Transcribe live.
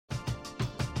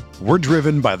We're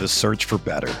driven by the search for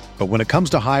better. But when it comes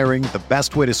to hiring, the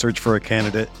best way to search for a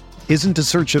candidate isn't to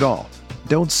search at all.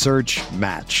 Don't search,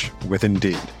 match with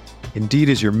Indeed. Indeed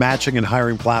is your matching and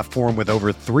hiring platform with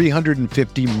over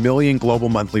 350 million global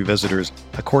monthly visitors,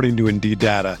 according to Indeed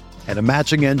data, and a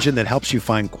matching engine that helps you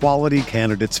find quality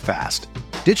candidates fast.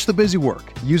 Ditch the busy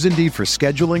work. Use Indeed for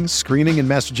scheduling, screening, and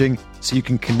messaging so you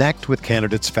can connect with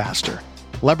candidates faster.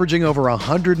 Leveraging over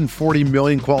 140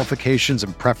 million qualifications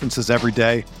and preferences every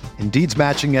day, Indeed's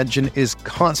matching engine is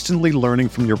constantly learning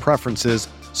from your preferences,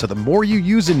 so the more you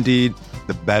use Indeed,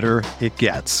 the better it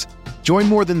gets. Join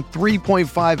more than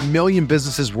 3.5 million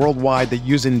businesses worldwide that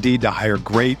use Indeed to hire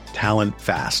great talent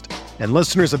fast. And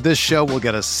listeners of this show will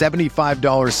get a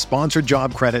 $75 sponsored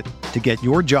job credit to get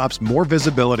your jobs more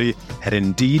visibility at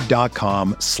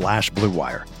Indeed.com/Blue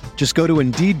Wire. Just go to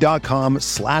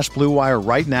Indeed.com/Blue Wire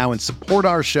right now and support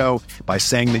our show by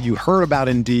saying that you heard about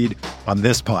Indeed on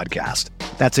this podcast.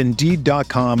 That's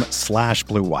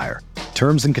Indeed.com/Blue Wire.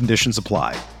 Terms and conditions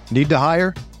apply. Need to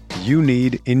hire? You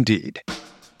need Indeed.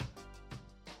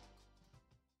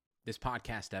 This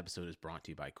podcast episode is brought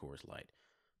to you by Coors Light.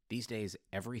 These days,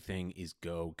 everything is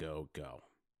go, go, go.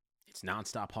 It's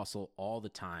nonstop hustle all the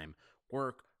time.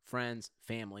 Work, friends,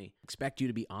 family, expect you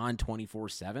to be on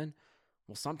 24/7.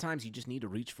 Well, sometimes you just need to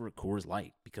reach for a Coors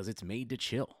Light because it's made to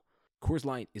chill. Coors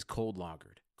Light is cold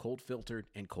lagered, cold filtered,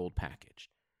 and cold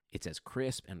packaged. It's as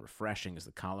crisp and refreshing as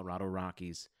the Colorado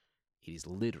Rockies. It is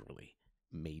literally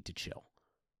made to chill.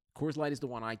 Coors Light is the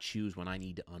one I choose when I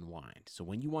need to unwind. So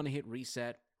when you want to hit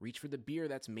reset, reach for the beer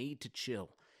that's made to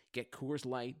chill. Get Coors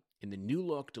Light in the new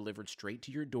look delivered straight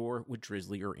to your door with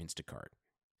Drizzly or Instacart.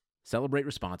 Celebrate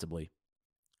responsibly.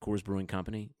 Coors Brewing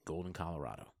Company, Golden,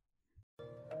 Colorado.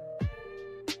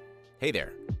 Hey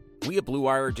there. We at Blue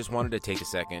Wire just wanted to take a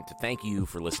second to thank you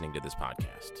for listening to this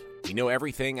podcast. We know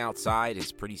everything outside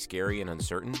is pretty scary and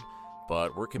uncertain,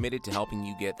 but we're committed to helping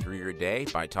you get through your day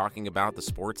by talking about the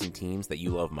sports and teams that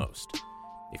you love most.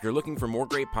 If you're looking for more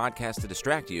great podcasts to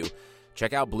distract you,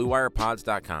 check out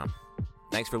BlueWirePods.com.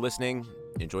 Thanks for listening.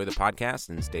 Enjoy the podcast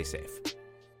and stay safe.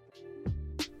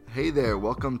 Hey there,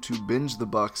 welcome to Binge the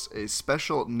Bucks, a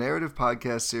special narrative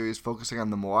podcast series focusing on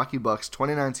the Milwaukee Bucks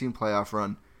 2019 playoff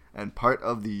run and part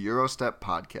of the Eurostep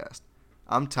podcast.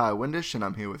 I'm Ty Windish, and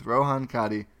I'm here with Rohan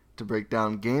Kadi to break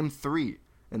down Game 3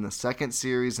 in the second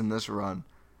series in this run,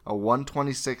 a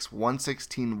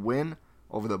 126-116 win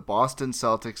over the Boston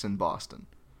Celtics in Boston.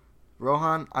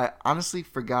 Rohan, I honestly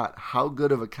forgot how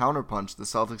good of a counterpunch the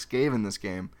Celtics gave in this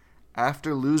game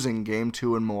after losing Game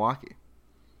 2 in Milwaukee.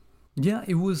 Yeah,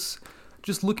 it was,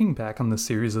 just looking back on the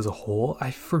series as a whole, I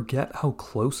forget how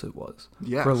close it was.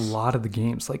 Yes. For a lot of the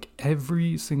games. Like,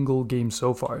 every single game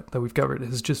so far that we've covered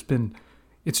has just been,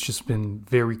 it's just been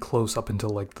very close up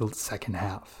until, like, the second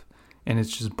half. And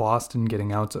it's just Boston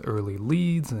getting out to early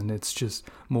leads, and it's just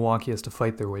Milwaukee has to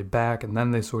fight their way back, and then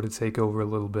they sort of take over a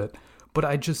little bit. But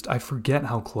I forget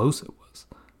how close it was.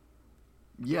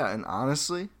 Yeah, and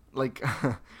honestly, like,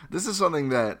 this is something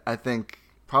that I think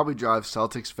probably drives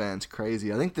Celtics fans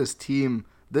crazy. I think this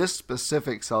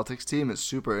specific Celtics team is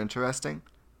super interesting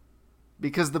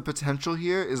because the potential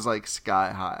here is, like,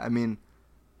 sky high. I mean,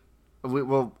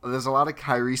 there's a lot of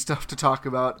Kyrie stuff to talk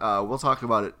about. We'll talk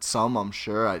about it some, I'm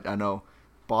sure. I know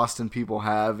Boston people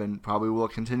have and probably will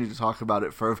continue to talk about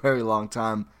it for a very long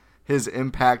time. His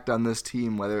impact on this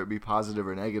team, whether it be positive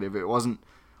or negative, it wasn't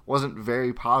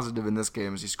very positive in this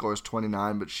game as he scores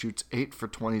 29 but shoots 8 for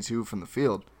 22 from the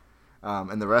field.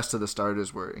 And the rest of the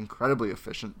starters were incredibly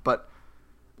efficient. But,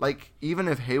 like, even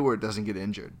if Hayward doesn't get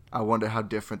injured, I wonder how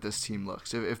different this team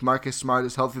looks. If Marcus Smart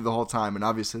is healthy the whole time, and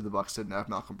obviously the Bucks didn't have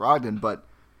Malcolm Brogdon, but,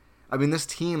 I mean, this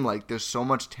team, like, there's so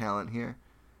much talent here.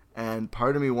 And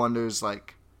part of me wonders,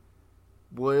 like,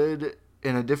 would,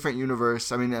 in a different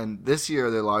universe, I mean, and this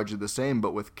year they're largely the same,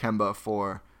 but with Kemba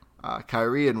for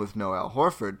Kyrie and with no Al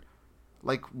Horford,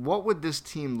 like, what would this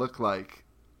team look like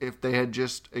if they had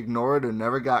just ignored or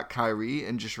never got Kyrie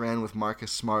and just ran with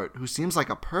Marcus Smart, who seems like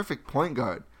a perfect point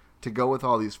guard to go with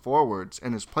all these forwards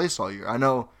in his place all year? I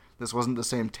know this wasn't the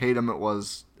same Tatum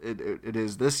it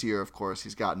is this year, of course.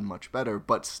 He's gotten much better,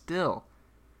 but still,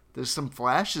 there's some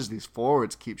flashes these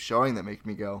forwards keep showing that make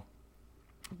me go,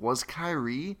 was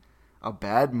Kyrie a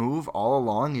bad move all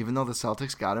along, even though the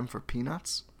Celtics got him for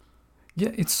peanuts?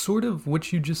 Yeah, it's sort of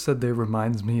what you just said there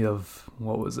reminds me of,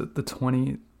 what was it, the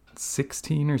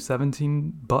 2016 or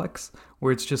 17 Bucks,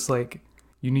 where it's just like,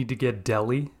 you need to get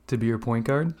Delly to be your point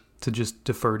guard to just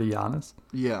defer to Giannis.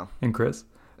 Yeah. And Chris.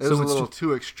 It was a little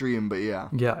too extreme, but yeah.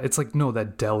 Yeah, it's like, no,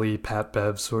 that Delly, Pat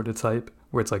Bev sort of type,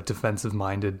 where it's like defensive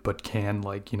minded, but can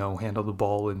like, handle the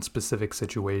ball in specific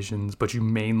situations, but you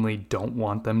mainly don't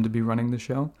want them to be running the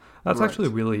show. That's Right. actually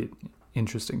a really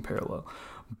interesting parallel.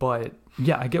 But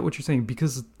yeah, I get what you're saying,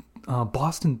 because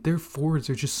Boston, their forwards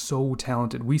are just so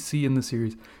talented. We see in the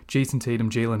series, Jason Tatum,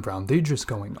 Jaylen Brown, they're just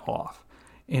going off.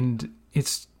 And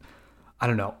I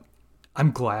don't know.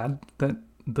 I'm glad that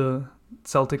the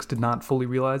Celtics did not fully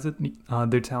realize it,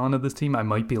 their talent of this team. I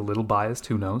might be a little biased,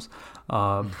 who knows?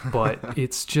 But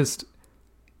it's just,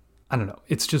 I don't know.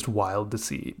 It's just wild to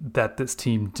see that this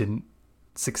team didn't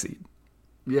succeed.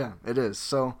 Yeah, it is.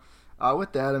 So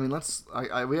with that, I mean,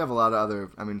 we have a lot of other,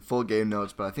 full game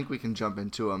notes, but I think we can jump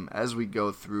into them as we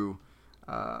go through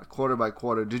quarter by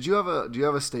quarter. Do you have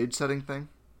a stage setting thing?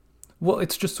 Well,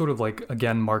 it's just sort of like,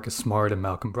 again, Marcus Smart and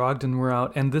Malcolm Brogdon were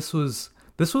out, and this was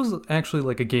actually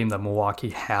like a game that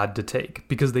Milwaukee had to take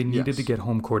because they needed to get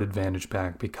home court advantage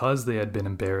back because they had been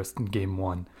embarrassed in game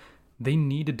 1. They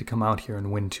needed to come out here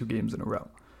and win 2 games in a row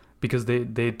because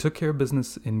they took care of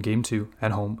business in game 2 at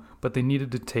home, but they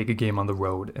needed to take a game on the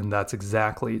road, and that's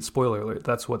exactly, spoiler alert,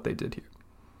 that's what they did here.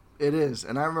 It is,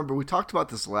 and I remember we talked about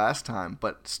this last time,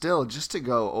 but still, just to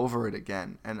go over it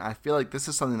again, and I feel like this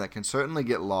is something that can certainly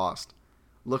get lost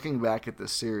looking back at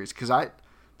this series, because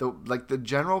the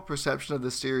general perception of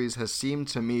this series has seemed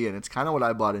to me, and it's kind of what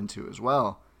I bought into as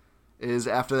well, is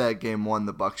after that game 1,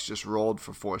 the Bucks just rolled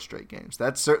for 4 straight games.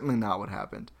 That's certainly not what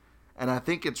happened, and I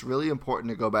think it's really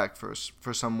important to go back for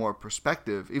some more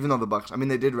perspective, even though the Bucks,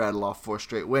 they did rattle off 4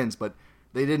 straight wins, but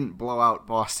they didn't blow out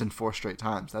Boston 4 straight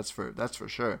times, that's for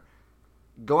sure.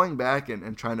 Going back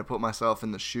and trying to put myself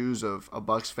in the shoes of a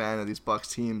Bucks fan of these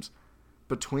Bucks teams,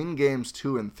 between games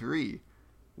 2 and 3,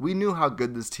 we knew how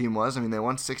good this team was. They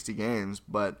won 60 games,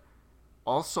 but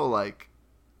also, like,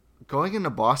 going into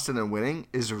Boston and winning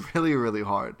is really, really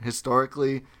hard.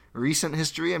 Historically, recent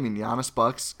history, Giannis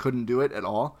Bucks couldn't do it at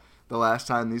all the last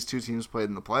time these two teams played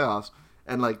in the playoffs.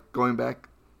 And, like, going back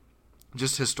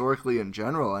just historically in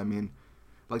general,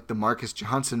 like the Marcus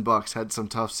Johnson Bucks had some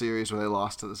tough series where they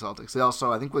lost to the Celtics. They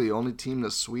also, I think, were the only team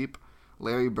to sweep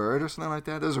Larry Bird or something like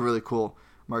that. There's a really cool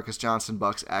Marcus Johnson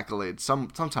Bucks accolade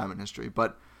sometime in history.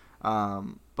 But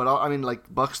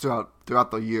Bucks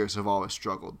throughout the years have always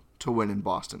struggled to win in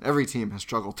Boston. Every team has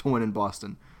struggled to win in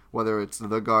Boston, whether it's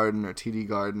the Garden or TD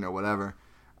Garden or whatever.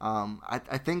 I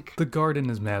think the Garden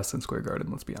is Madison Square Garden.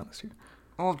 Let's be honest here.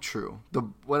 Oh, true. The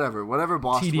whatever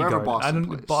Boston, TD wherever Garden. Boston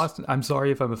plays. Boston. I'm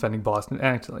sorry if I'm offending Boston.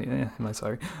 Actually, am I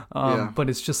sorry? But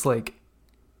it's just like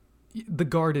the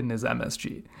Garden is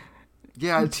MSG.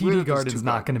 Yeah, it's weird TD Garden's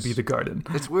not going to be the Garden.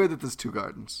 It's weird that there's 2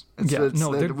 gardens. There's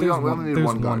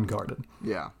one garden.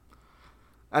 Yeah.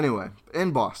 Anyway,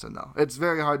 in Boston though, it's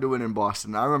very hard to win in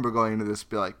Boston. I remember going into this,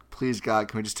 be like, please God,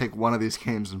 can we just take one of these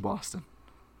games in Boston?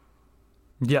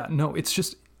 Yeah, no, it's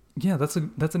just. Yeah, that's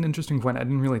an interesting point. I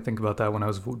didn't really think about that when I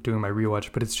was doing my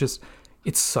rewatch, but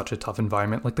it's such a tough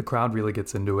environment. Like, the crowd really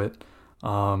gets into it.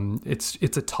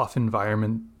 It's a tough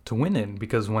environment to win in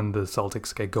because when the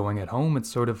Celtics get going at home,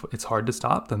 it's hard to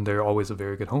stop them. They're always a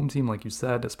very good home team, like you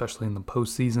said, especially in the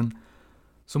postseason.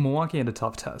 So Milwaukee had a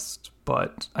tough test,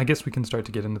 but I guess we can start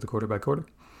to get into the quarter by quarter.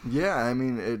 Yeah,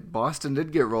 Boston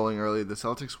did get rolling early. The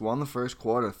Celtics won the first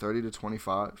quarter,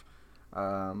 30-25.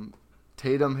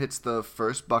 Tatum hits the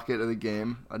first bucket of the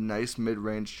game, a nice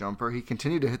mid-range jumper. He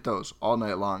continued to hit those all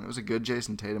night long. It was a good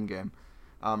Jason Tatum game.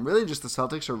 Really just the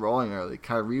Celtics are rolling early.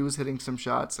 Kyrie was hitting some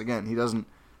shots. Again, he doesn't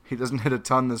hit a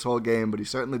ton this whole game, but he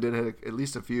certainly did hit at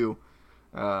least a few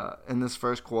in this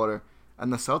first quarter.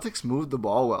 And the Celtics moved the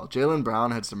ball well. Jaylen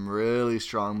Brown had some really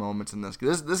strong moments in this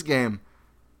game.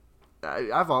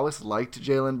 I've always liked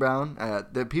Jaylen Brown.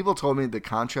 The people told me the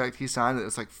contract he signed,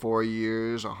 it's like 4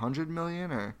 years, $100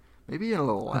 million, or maybe even a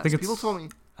little less. People told me.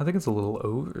 I think it's a little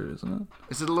over, isn't it?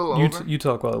 Is it a little over? You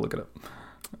talk while I look it up.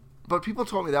 But people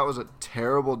told me that was a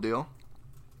terrible deal.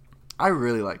 I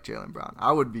really like Jaylen Brown.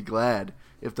 I would be glad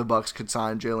if the Bucks could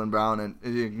sign Jaylen Brown and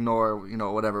ignore,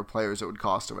 whatever players it would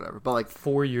cost or whatever. But like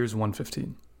 4 years,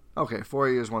 $115. Okay, 4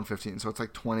 years, $115. So it's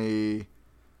like 20.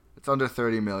 It's under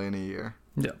 $30 million a year.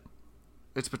 Yeah.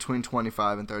 It's between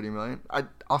 25 and 30 million.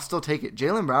 I'll still take it.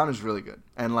 Jaylen Brown is really good,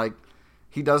 and like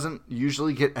he doesn't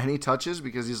usually get any touches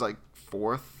because he's like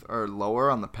 4th or lower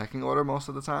on the pecking order most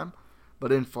of the time.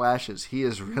 But in flashes, he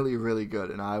is really, really good,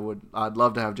 and I'd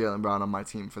love to have Jaylen Brown on my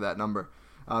team for that number.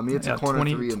 It's a corner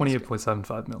 3 in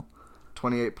 28.75 mil.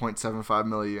 28.75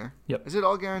 mil a year. Yep. Is it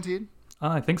all guaranteed?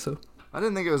 I think so. I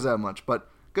didn't think it was that much, but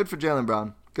good for Jaylen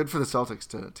Brown. Good for the Celtics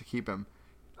to keep him.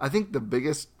 I think the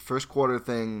biggest first quarter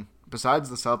thing, besides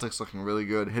the Celtics looking really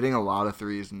good, hitting a lot of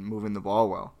threes and moving the ball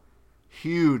well,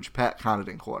 huge Pat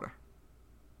Connaughton quarter.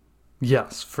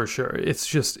 Yes, for sure. It's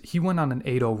just he went on an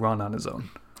 8-0 run on his own.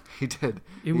 He did.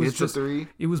 It was just three.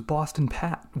 It was Boston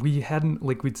Pat. We'd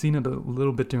seen it a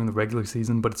little bit during the regular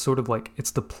season, but it's sort of like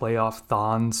it's the playoff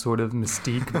Thon sort of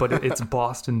mystique, but it's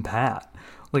Boston Pat.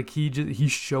 Like he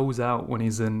shows out when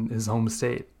he's in his home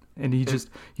state, and he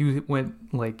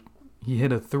went like he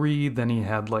hit a 3, then he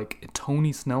had like a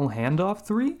Tony Snell handoff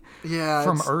 3,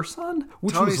 from Ersan,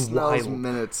 which Tony was Snell's wild.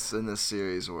 Minutes in this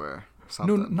series were.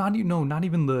 Something. Not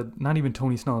even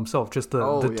Tony Snell himself, just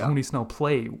the Tony Snell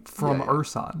play from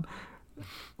Ersan.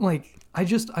 Like I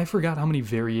forgot how many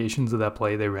variations of that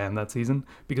play they ran that season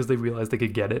because they realized they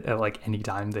could get it at like any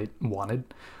time they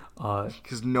wanted.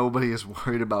 Because nobody is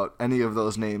worried about any of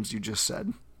those names you just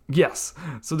said. Yes,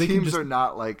 so teams are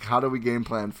not like, how do we game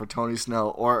plan for Tony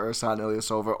Snell or Ersan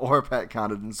Ilyasova or Pat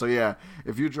Connaughton? So yeah,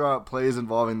 if you draw up plays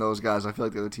involving those guys, I feel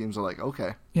like the other teams are like,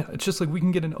 okay. Yeah, it's just like we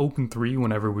can get an open 3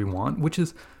 whenever we want, which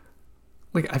is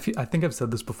like I think I've said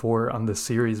this before on this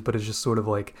series, but it's just sort of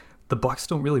like the Bucks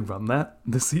don't really run that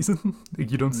this season.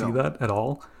 You don't see that at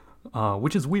all,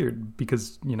 which is weird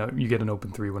because you get an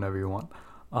open 3 whenever you want.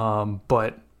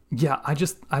 But yeah,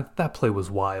 that play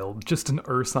was wild. Just an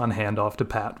Ersan handoff to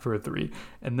Pat for a 3,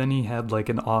 and then he had like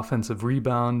an offensive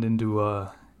rebound into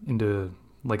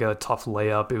like a tough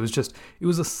layup. It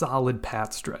was a solid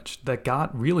Pat stretch that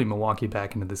got really Milwaukee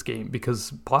back into this game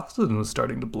because Boston was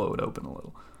starting to blow it open a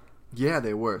little. Yeah,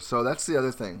 they were. So that's the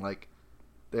other thing. Like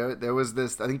there was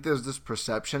this. I think there's this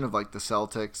perception of like the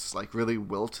Celtics like really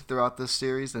wilt throughout this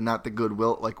series, and not the good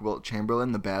wilt like Wilt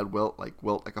Chamberlain, the bad wilt like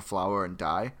a flower and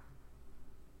die.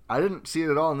 I didn't see it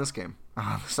at all in this game. The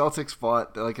Celtics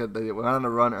fought. They went on a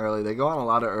run early. They go on a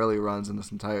lot of early runs in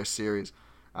this entire series.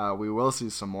 We will see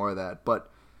some more of that. But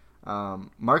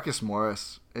Marcus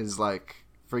Morris is like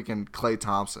freaking Klay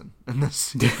Thompson in this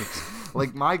series.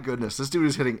 Like, my goodness, this dude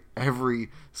is hitting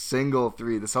every single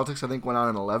 3. The Celtics, I think, went on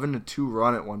an 11-2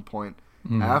 run at one point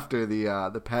after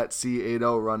the Pat C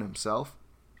 8-0 run himself.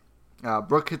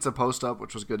 Brook hits a post-up,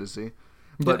 which was good to see.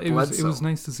 But it was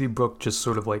nice to see Brook just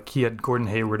sort of like he had Gordon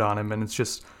Hayward on him, and it's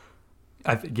just,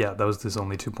 that was his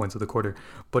only 2 points of the quarter.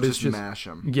 But it's just mash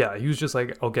him. Yeah, he was just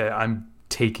like, okay, I'm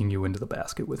taking you into the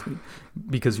basket with me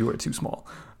because you are too small.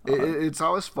 It's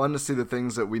always fun to see the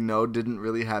things that we know didn't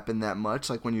really happen that much.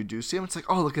 Like when you do see them, it's like,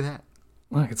 oh, look at that.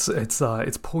 Look,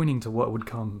 it's pointing to what would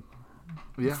come.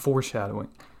 Yeah, foreshadowing.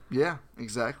 Yeah,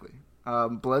 exactly.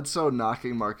 Bledsoe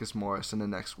knocking Marcus Morris in the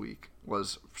next week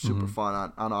was super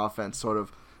fun on offense, sort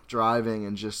of driving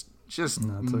and just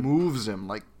moves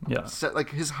him set like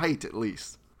his height at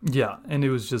least. Yeah, and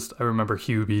it was just, I remember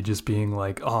Hubie just being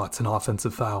like, oh, it's an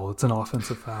offensive foul. It's an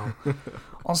offensive foul.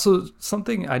 Also,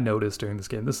 something I noticed during this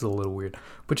game, this is a little weird,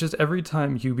 but just every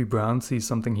time Hubie Brown sees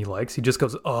something he likes, he just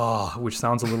goes, oh, which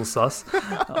sounds a little sus.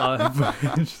 But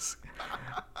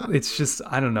it's just,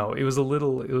 I don't know. It was a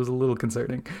little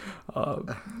concerning.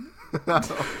 I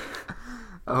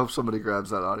hope somebody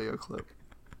grabs that audio clip.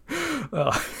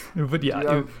 But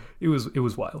yeah, it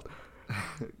was wild.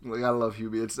 We gotta love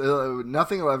Hubie. It's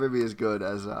nothing will ever be as good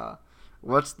as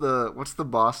what's the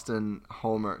Boston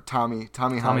homer Tommy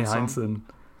Heinsohn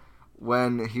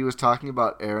when he was talking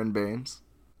about Aaron Baines.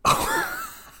 I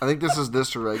think this is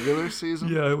this regular season.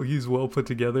 Yeah, he's well put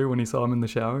together when he saw him in the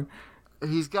shower.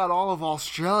 He's got all of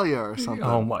Australia or something.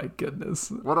 Oh my goodness!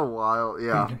 What a wild,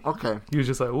 yeah. Okay, he was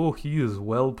just like, oh, he is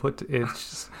well put. It's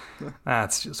just,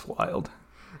 that's just wild.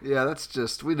 Yeah, that's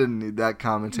just, we didn't need that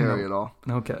commentary at all.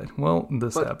 Okay, well,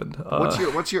 this happened.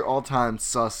 What's your all-time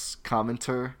sus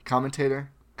commentary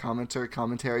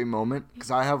moment? Because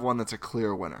I have one that's a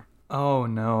clear winner. Oh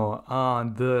no,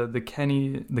 the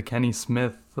Kenny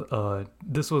Smith.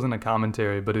 This wasn't a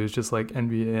commentary, but it was just like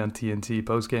NBA on TNT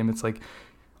post game. It's like,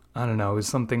 I don't know, it was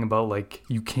something about like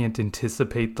you can't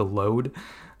anticipate the load.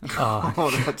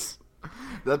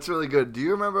 That's really good. Do you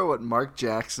remember what Mark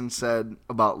Jackson said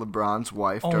about LeBron's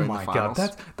wife during the finals? Oh my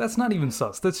god, that's not even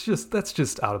sus. That's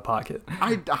just out of pocket.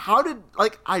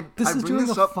 This is during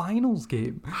a finals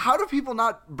game. How do people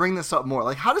not bring this up more?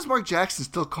 Like, how does Mark Jackson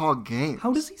still call games?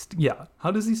 How does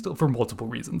he still, for multiple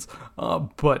reasons?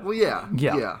 But well,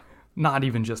 yeah. Not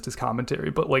even just his commentary,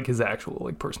 but like his actual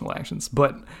like personal actions.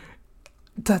 But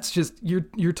that's just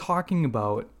you're talking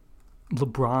about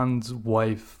LeBron's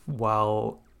wife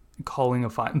while calling a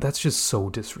fine. That's just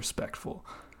so disrespectful.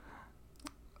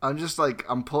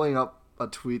 I'm pulling up a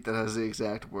tweet that has the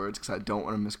exact words because I don't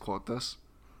want to misquote this.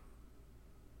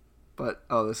 But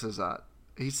this is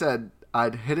he said,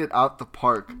 "I'd hit it out the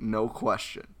park, no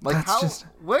question." Like, that's how? Just,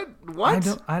 what?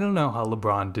 I don't know how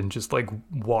LeBron didn't just like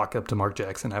walk up to Mark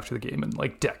Jackson after the game and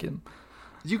like deck him.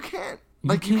 You can't.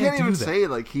 Like, you can't even say,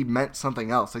 like, he meant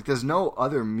something else. Like, there's no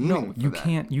other meaning for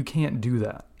that. You can't do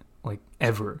that, like,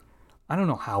 ever. I don't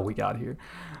know how we got here.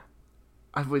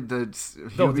 The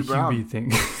Hubie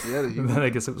thing. Yeah, the Hubie. I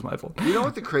guess it was my fault. You know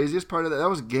what the craziest part of that? That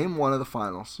was game 1 of the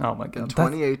finals. Oh, my God. In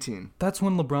 2018. That's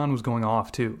when LeBron was going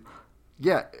off, too.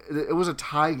 Yeah, it was a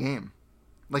tie game.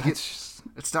 Like, it's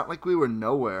not like we were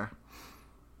nowhere.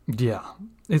 Yeah.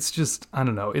 It's just, I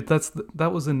don't know.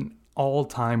 That was an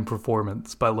all-time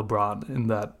performance by LeBron in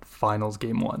that finals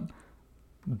game 1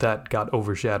 that got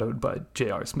overshadowed by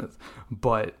J.R. Smith.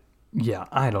 But, yeah,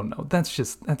 I don't know. That's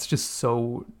just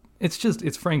so...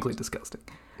 It's frankly disgusting.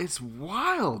 It's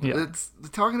wild. Yeah. It's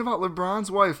talking about LeBron's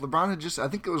wife. LeBron had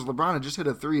just hit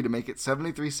a 3 to make it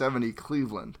 73-70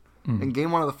 Cleveland in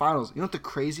game 1 of the finals. You know what the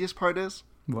craziest part is?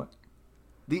 What?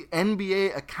 The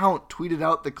NBA account tweeted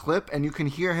out the clip, and you can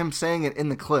hear him saying it in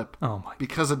the clip. Oh my!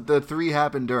 Because of the 3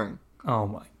 happened during. Oh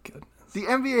my goodness. The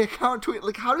NBA account tweet,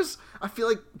 like, how does... I feel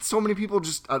like so many people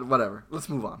just... whatever. Let's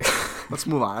move on. Let's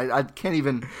move on. I can't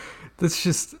even... That's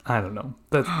just... I don't know.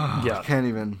 That's... yeah. I can't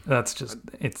even... That's just...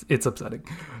 It's upsetting.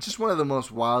 Just one of the most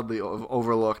wildly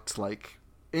overlooked, like,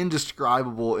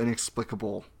 indescribable,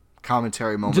 inexplicable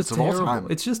commentary moments of all time.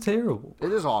 It's just terrible.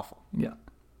 It is awful. Yeah.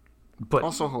 But...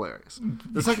 also hilarious.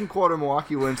 The second quarter,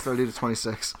 Milwaukee wins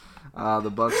 30-26. The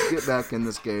Bucks get back in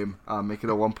this game, make it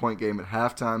a 1-point game at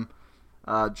halftime.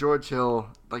 George Hill,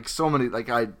 like, so many, like,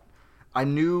 I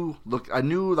knew,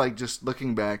 like, just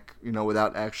looking back, you know,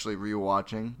 without actually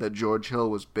rewatching, that George Hill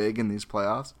was big in these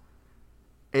playoffs.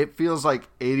 It feels like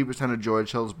 80% of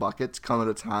George Hill's buckets come at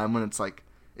a time when it's like,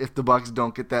 if the Bucks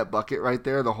don't get that bucket right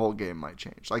there, the whole game might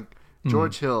change. Like,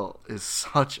 George Hill is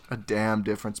such a damn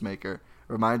difference maker.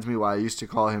 Reminds me why I used to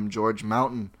call him George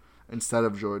Mountain instead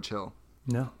of George Hill.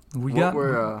 No. We got Tony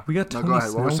no, go ahead.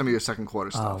 Snell. What were some of your second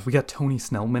quarter stuff? We got Tony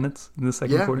Snell minutes in the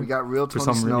second quarter. Yeah, we got real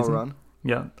Tony Snell run.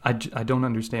 Yeah, I don't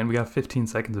understand. We got 15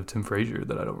 seconds of Tim Frazier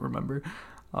that I don't remember.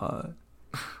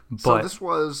 So this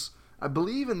was, I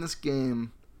believe in this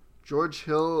game, George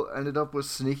Hill ended up with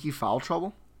sneaky foul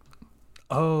trouble.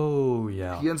 Oh,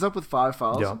 yeah. He ends up with 5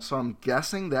 fouls, yeah. So I'm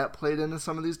guessing that played into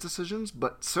some of these decisions,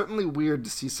 but certainly weird to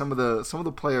see some of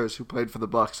the players who played for the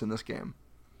Bucks in this game.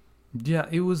 Yeah,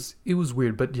 it was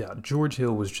weird, but yeah, George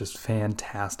Hill was just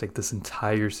fantastic this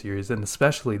entire series, and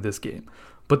especially this game.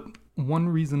 But one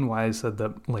reason why I said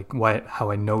that, like,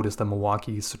 how I noticed that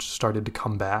Milwaukee started to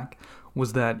come back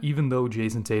was that even though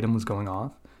Jason Tatum was going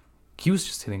off, he was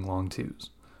just hitting long twos.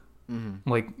 Mm-hmm.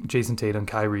 Like, Jason Tatum,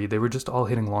 Kyrie, they were just all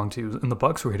hitting long twos, and the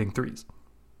Bucks were hitting threes.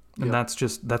 And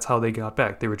that's how they got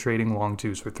back. They were trading long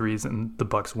twos for threes, and the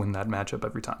Bucks win that matchup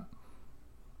every time.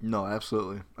 No,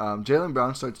 absolutely. Jaylen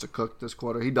Brown starts to cook this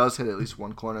quarter. He does hit at least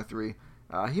one corner 3.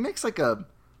 He makes like a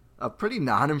pretty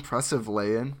non-impressive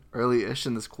lay-in early-ish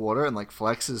in this quarter, and like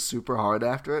flexes super hard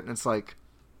after it. And it's like,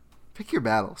 pick your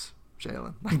battles,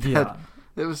 Jaylen. Like that,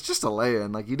 it was just a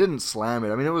lay-in. Like, he didn't slam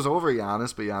it. I mean, it was over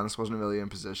Giannis, but Giannis wasn't really in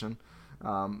position.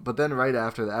 But then right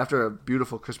after that, after a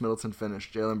beautiful Chris Middleton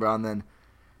finish, Jaylen Brown then,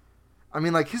 I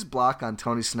mean, like, his block on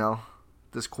Tony Snell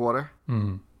this quarter.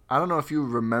 Mm-hmm. I don't know if you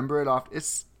remember it off.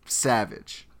 It's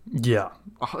savage. Yeah.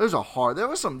 The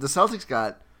Celtics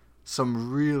got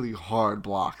some really hard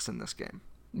blocks in this game.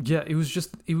 Yeah, it was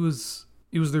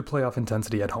their playoff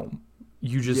intensity at home.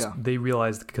 They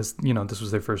realized, because, you know, this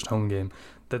was their first home game,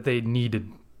 that they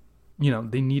needed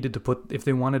to put, if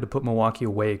they wanted to put Milwaukee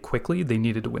away quickly, they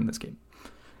needed to win this game.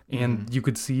 And you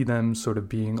could see them sort of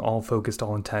being all focused,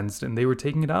 all intense, and they were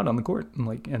taking it out on the court.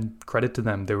 And credit to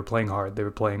them, they were playing hard, they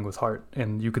were playing with heart,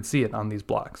 and you could see it on these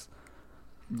blocks.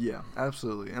 Yeah,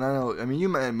 absolutely. And you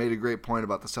made a great point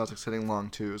about the Celtics hitting long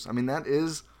twos. I mean, that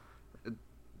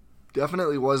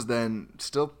definitely was then,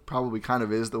 still probably kind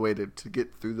of is the way to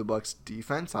get through the Bucks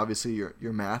defense. Obviously,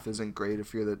 your math isn't great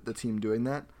if you're the team doing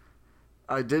that.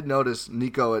 I did notice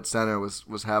Nico at center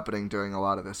was happening during a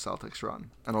lot of this Celtics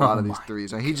run and a lot of these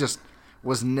threes. And he just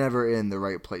was never in the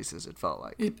right places, it felt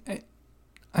like.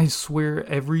 I swear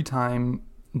every time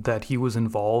that he was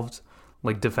involved,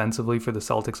 like defensively for the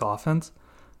Celtics offense,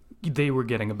 they were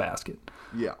getting a basket.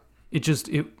 Yeah. We get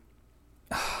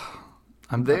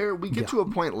to a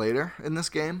point later in this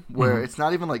game where it's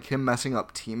not even like him messing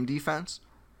up team defense.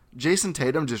 Jason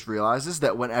Tatum just realizes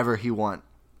that whenever he wants,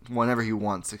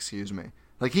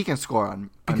 like, he can score on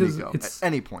Nico at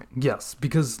any point. Yes,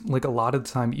 because, like, a lot of the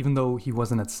time, even though he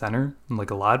wasn't at center,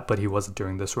 like, a lot, but he wasn't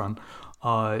during this run,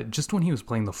 just when he was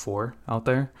playing the 4 out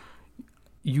there,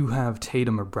 you have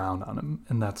Tatum or Brown on him,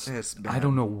 and that's, I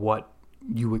don't know what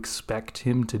you expect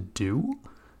him to do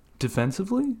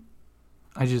defensively.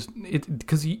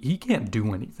 Because he can't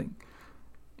do anything.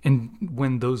 And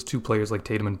when those two players like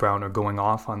Tatum and Brown are going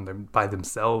off on them by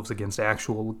themselves against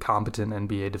actual competent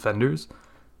NBA defenders,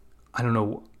 I don't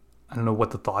know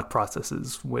what the thought process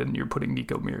is when you're putting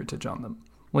Nico Mirotic on them.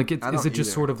 Like, is it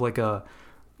just sort of like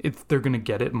if they're going to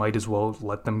get it, might as well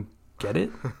let them get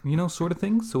it, sort of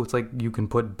thing? So it's like you can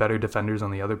put better defenders on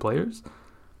the other players?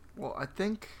 Well, I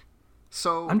think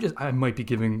so. I might be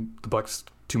giving the Bucks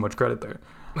too much credit there.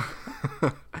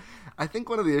 I think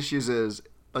one of the issues is,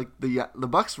 like, the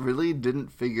Bucks really didn't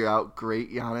figure out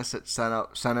great Giannis at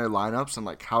center lineups and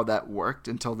like how that worked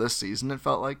until this season. It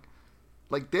felt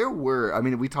like there were. I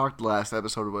mean, we talked the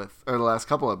last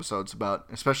couple episodes about,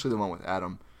 especially the one with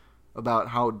Adam, about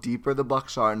how deeper the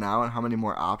Bucks are now and how many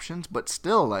more options. But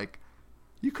still, like,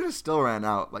 you could have still ran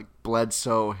out like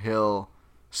Bledsoe, Hill,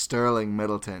 Sterling,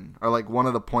 Middleton, or like one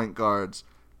of the point guards,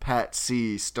 Pat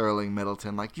C, Sterling,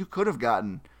 Middleton. Like, you could have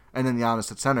gotten. And then Giannis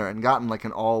at center, and gotten like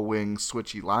an all-wing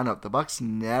switchy lineup. The Bucks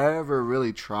never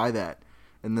really try that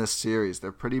in this series.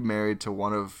 They're pretty married to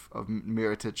one of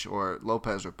Mirotic or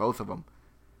Lopez or both of them.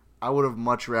 I would have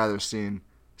much rather seen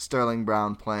Sterling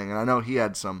Brown playing, and I know he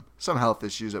had some health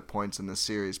issues at points in this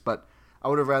series, but I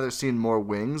would have rather seen more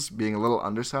wings being a little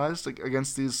undersized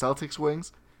against these Celtics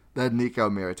wings than Nico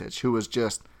Mirotic, who was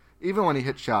just, even when he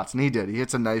hit shots, and he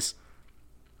hits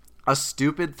a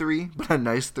stupid three, but a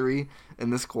nice three in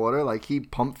this quarter. Like, he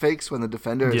pump fakes when the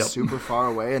defender is super far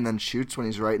away and then shoots when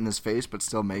he's right in his face but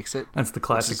still makes it. That's the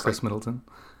classic Chris Middleton.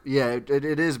 Yeah, it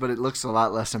is, but it looks a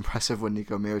lot less impressive when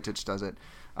Nico Mirotic does it.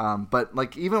 But,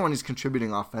 like, even when he's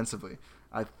contributing offensively,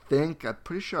 I'm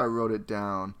pretty sure I wrote it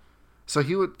down. So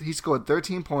he scored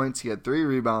 13 points, he had 3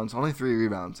 rebounds, only 3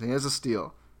 rebounds, and he has a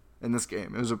steal in this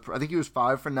game. I think he was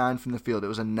 5 for 9 from the field. It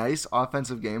was a nice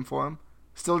offensive game for him.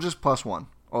 Still just +1.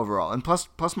 Overall, and plus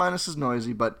minus is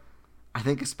noisy, but I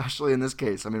think especially in this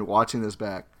case, I mean, watching this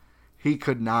back, he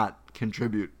could not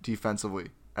contribute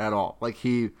defensively at all. Like,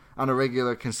 he, on a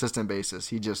regular, consistent basis,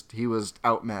 he was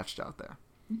outmatched out there.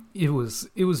 It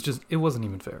wasn't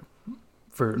even fair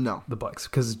for the Bucks,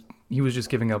 because he was just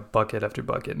giving up bucket after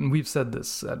bucket, and we've said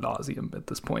this ad nauseum at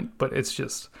this point, but it's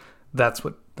just that's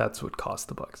what cost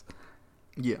the Bucks.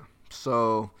 Yeah.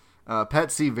 So.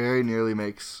 Pat C very nearly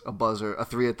makes a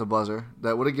 3 at the buzzer.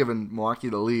 That would have given Milwaukee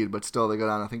the lead, but still they go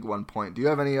down, I think, 1 point. Do you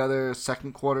have any other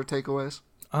second quarter takeaways?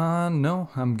 No,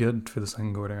 I'm good for the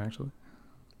second quarter, actually.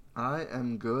 I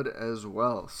am good as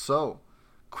well. So,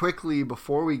 quickly,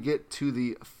 before we get to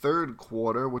the third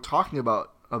quarter, we're talking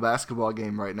about a basketball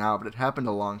game right now, but it happened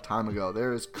a long time ago.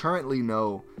 There is currently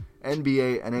no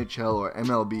NBA, NHL, or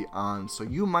MLB on, so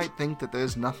you might think that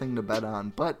there's nothing to bet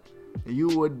on, but you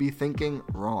would be thinking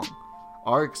wrong.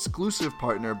 Our exclusive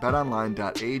partner,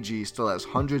 betonline.ag, still has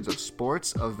hundreds of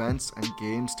sports, events, and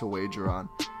games to wager on.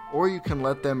 Or you can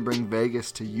let them bring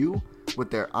Vegas to you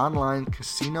with their online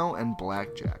casino and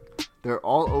blackjack. They're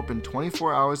all open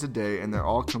 24 hours a day, and they're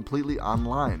all completely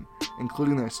online,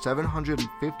 including their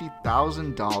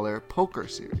 $750,000 poker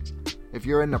series. If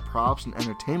you're into props and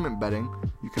entertainment betting,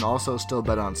 you can also still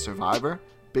bet on Survivor,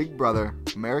 Big Brother,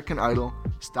 American Idol,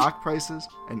 stock prices,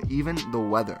 and even the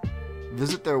weather.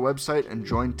 Visit their website and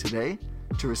join today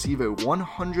to receive a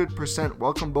 100%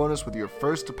 welcome bonus with your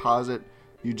first deposit.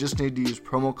 You just need to use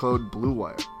promo code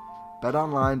BLUEWIRE.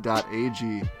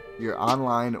 BetOnline.ag, your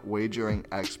online wagering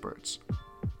experts.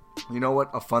 You know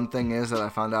what a fun thing is that I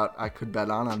found out I could bet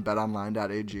on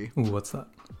BetOnline.ag? Ooh, what's that?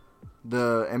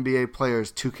 The NBA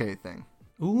Players 2K thing.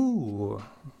 Ooh,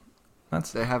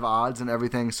 They have odds and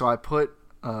everything, so I put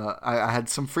I had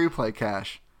some free play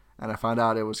cash, and I found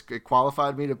out it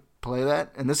qualified me to play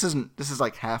that. And this is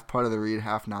like half part of the read,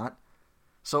 half not.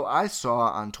 So I saw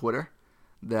on Twitter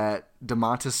that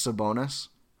Domantas Sabonis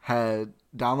had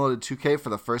downloaded 2K for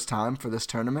the first time for this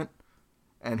tournament,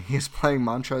 and he's playing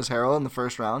Montrezl Harrell in the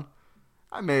first round.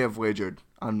 I may have wagered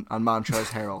on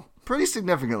Montrezl Harrell pretty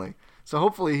significantly. So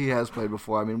hopefully he has played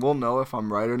before. I mean, we'll know if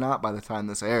I'm right or not by the time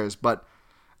this airs, but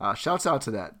shouts out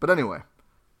to that. But anyway.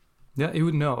 Yeah, it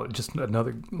would know. Just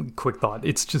another quick thought.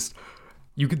 It's just,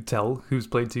 you could tell who's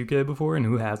played 2K before and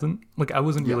who hasn't. Like, I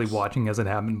wasn't really watching as it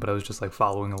happened, but I was just like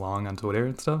following along on Twitter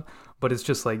and stuff. But it's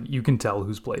just like, you can tell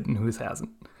who's played and who hasn't.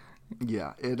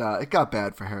 Yeah, it got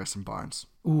bad for Harrison Barnes.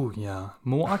 Ooh, yeah.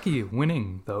 Milwaukee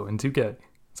winning, though, in 2K.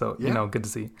 So, good to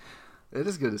see. It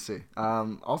is good to see.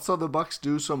 Also, the Bucks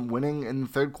do some winning in the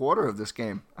third quarter of this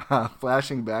game.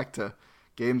 Flashing back to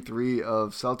Game 3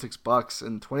 of Celtics-Bucks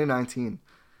in 2019.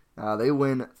 They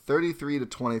win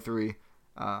 33-23.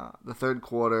 The third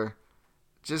quarter,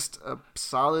 just a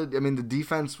solid. I mean, the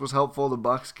defense was helpful. The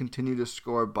Bucks continue to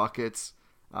score buckets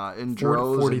in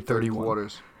droves in third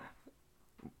quarters.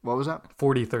 What was that?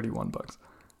 40-31 Bucks.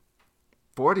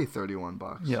 40-31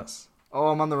 Bucks. Yes. Oh,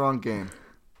 I'm on the wrong game.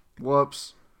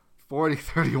 Whoops.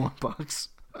 40-31 Bucks.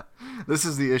 This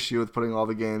is the issue with putting all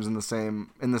the games in the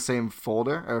same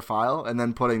folder or file and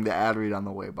then putting the ad read on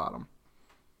the way bottom.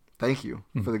 Thank you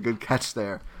for the good catch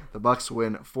there. The Bucks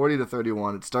win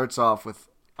 40-31. It starts off with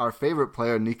our favorite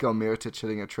player, Nico Mirotic,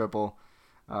 hitting a triple.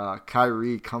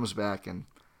 Kyrie comes back and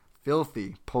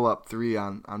filthy pull-up three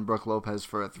on Brook Lopez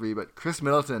for a three. But Chris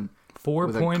Middleton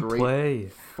 4-point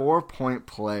play. 4-point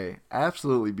play.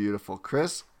 Absolutely beautiful.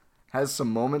 Chris has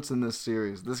some moments in this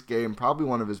series, this game, probably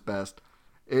one of his best.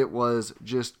 It was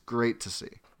just great to see.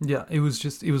 Yeah, it was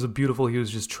a beautiful, he was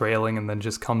just trailing and then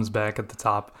just comes back at the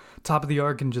top of the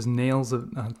arc and just nails a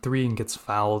three and gets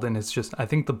fouled. And it's just, I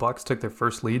think the Bucks took their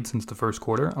first lead since the first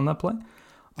quarter on that play.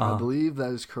 I believe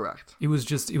that is correct. It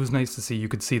was nice to see. You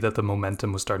could see that the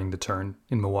momentum was starting to turn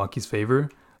in Milwaukee's favor,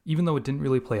 even though it didn't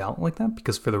really play out like that,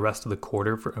 because for the rest of the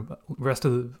quarter,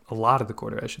 a lot of the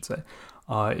quarter, I should say,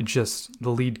 the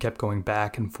lead kept going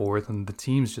back and forth, and the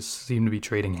teams just seemed to be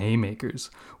trading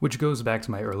haymakers, which goes back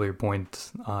to my earlier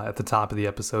point at the top of the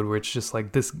episode, where it's just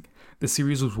like this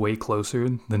series was way closer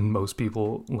than most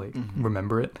people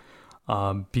remember it,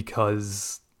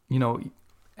 because, you know,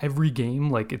 every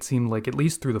game, like, it seemed like at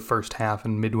least through the first half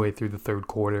and midway through the third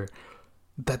quarter,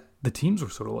 that the teams were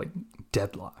sort of like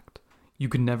deadlocked. You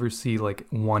could never see like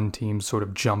one team sort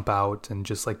of jump out and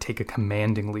just like take a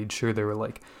commanding lead. Sure, there were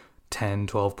like 10,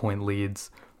 12-point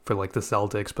leads for like the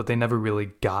Celtics, but they never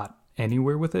really got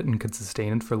anywhere with it and could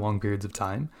sustain it for long periods of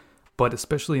time. But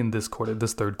especially in this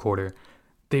third quarter,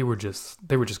 they were just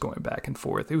going back and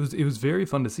forth. It was very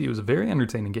fun to see. It was a very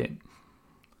entertaining game.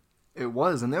 It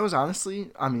was, and there was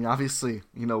honestly, I mean, obviously,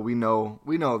 you know, we know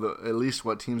at least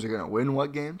what teams are going to win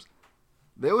what games.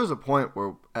 There was a point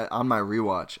where, on my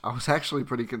rewatch, I was actually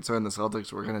pretty concerned the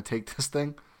Celtics were going to take this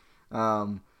thing.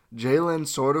 Jalen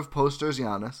sort of posters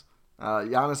Giannis.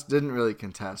 Giannis didn't really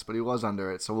contest, but he was under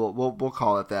it, so we'll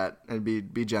call it that and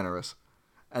be generous.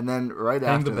 And then right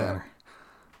Hang after the that, banner.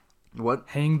 What?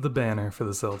 Hang the banner for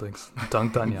the Celtics.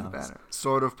 Dunked on Giannis. Banner.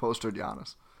 Sort of postered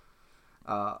Giannis.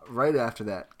 Right after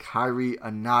that, Kyrie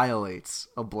annihilates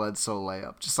a Bledsoe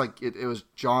layup. Just like it was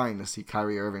jarring to see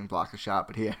Kyrie Irving block a shot,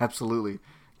 but he absolutely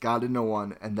got into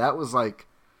one. And that was like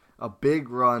a big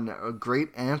run, a great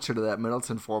answer to that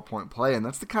Middleton 4-point play. And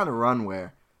that's the kind of run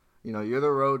where, you know, you're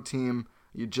the road team,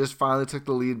 you just finally took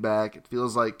the lead back. It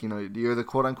feels like, you know, you're the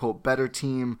quote-unquote better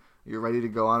team. You're ready to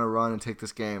go on a run and take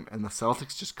this game. And the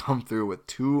Celtics just come through with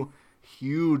two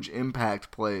huge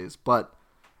impact plays. But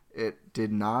it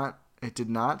did not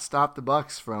stop the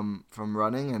Bucks from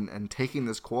running and taking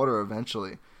this quarter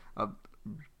eventually. A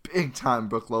big-time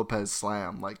Brook Lopez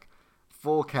slam, like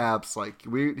full caps. Like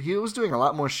he was doing a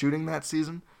lot more shooting that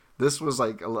season. This was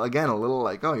like, again, a little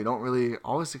like, oh, you don't really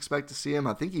always expect to see him.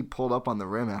 I think he pulled up on the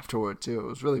rim afterward, too. It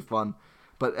was really fun.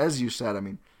 But as you said, I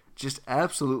mean, just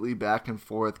absolutely back and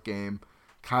forth game.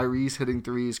 Kyrie's hitting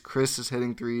threes. Chris is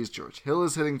hitting threes. George Hill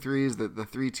is hitting threes. The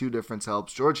 3-2 difference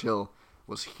helps. George Hill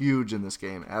was huge in this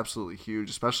game, absolutely huge,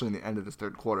 especially in the end of the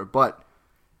third quarter. But,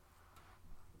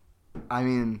 I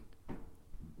mean,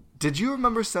 did you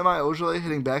remember Semi Ojeleye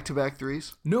hitting back-to-back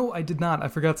threes? No, I did not. I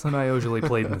forgot Semi Ojeleye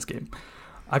played in this game.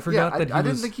 I forgot that I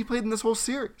didn't think he played in this whole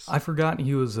series. I forgot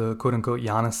he was a quote-unquote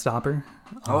Giannis stopper.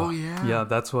 Oh, yeah. Yeah,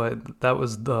 that's what, that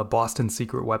was the Boston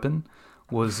secret weapon,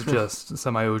 was just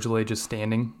Semi Ojeleye just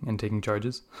standing and taking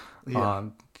charges. Yeah.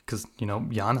 Because, you know,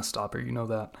 Giannis stopper, you know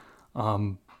that.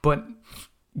 But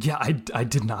yeah, I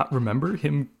did not remember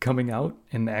him coming out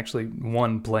and actually,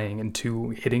 one, playing and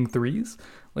two, hitting threes.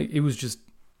 Like, it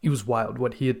was wild.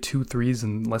 What, he had 2 threes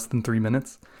in less than 3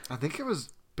 minutes? I think it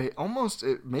was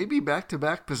maybe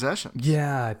back-to-back possessions.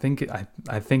 Yeah, I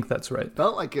think that's right.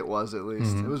 Felt like it was, at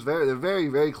least. It was they're very,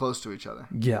 very close to each other.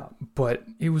 Yeah, but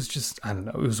it was just, I don't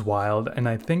know, it was wild. And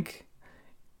I think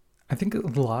a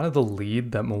lot of the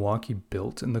lead that Milwaukee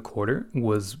built in the quarter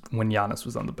was when Giannis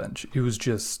was on the bench. It was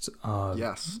just...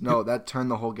 that turned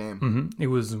the whole game. It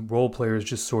was role players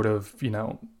just sort of, you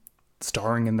know,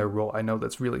 starring in their role. I know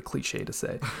that's really cliche to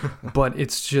say, but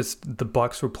it's just the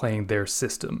Bucks were playing their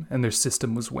system, and their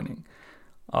system was winning.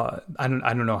 I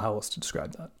don't know how else to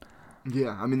describe that.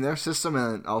 Yeah, I mean, their system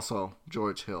and also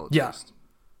George Hill. Yeah.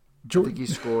 I think he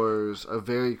scores a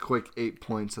very quick 8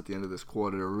 points at the end of this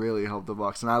quarter to really help the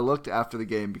Bucks. And I looked after the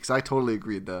game because I totally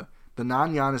agreed. The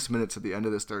non-Giannis minutes at the end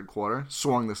of this third quarter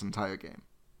swung this entire game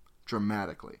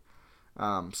dramatically.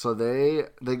 So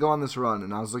they go on this run,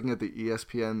 and I was looking at the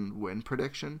ESPN win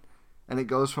prediction, and it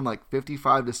goes from like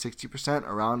 55 to 60%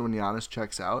 around when Giannis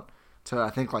checks out to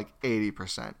I think like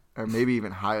 80% or maybe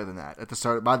even higher than that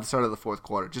by the start of the fourth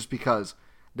quarter, just because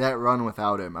that run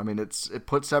without him. I mean, it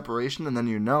puts separation, and then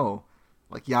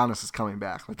like Giannis is coming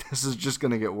back. Like this is just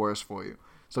gonna get worse for you.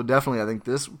 So definitely, I think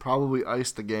this probably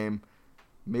iced the game.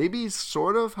 Maybe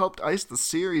sort of helped ice the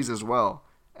series as well.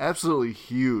 Absolutely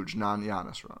huge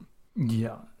non-Giannis run.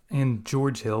 Yeah, and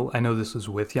George Hill, I know this was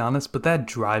with Giannis, but that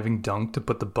driving dunk to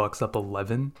put the Bucks up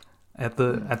 11 at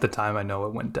the time, I know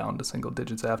it went down to single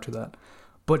digits after that.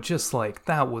 But just like,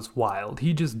 that was wild.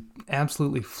 He just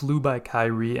absolutely flew by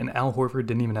Kyrie, and Al Horford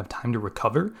didn't even have time to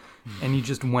recover, and he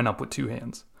just went up with two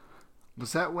hands.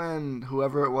 Was that when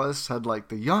whoever it was said, like,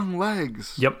 the young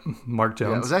legs? Yep, Mark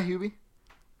Jones. Yeah, was that Hubie?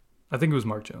 I think it was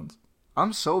Mark Jones.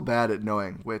 I'm so bad at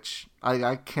knowing which.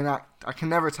 I can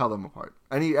never tell them apart.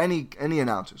 Any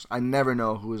announcers, I never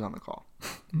know who is on the call.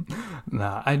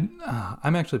 Nah,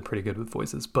 I'm actually pretty good with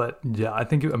voices, but yeah,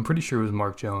 I'm pretty sure it was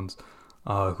Mark Jones,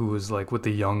 who was like with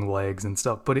the young legs and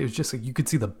stuff. But it was just like you could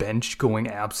see the bench going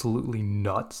absolutely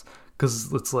nuts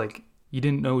because it's like you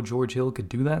didn't know George Hill could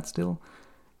do that still.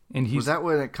 And was that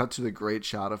when it cut to the great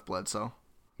shot of Bledsoe?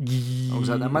 Or was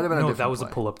that might have been a different that was play.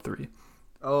 a pull-up three.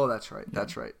 Oh, that's right.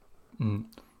 That's right. And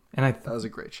that was a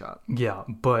great shot. Yeah,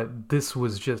 but this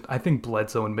was just, I think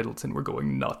Bledsoe and Middleton were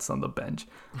going nuts on the bench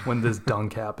when this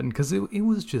dunk happened because it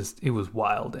was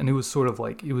wild. And it was sort of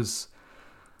like,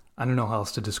 I don't know how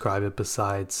else to describe it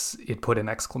besides it put an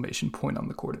exclamation point on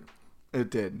the quarter.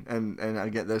 It did. And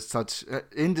again, there's such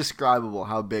indescribable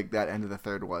how big that end of the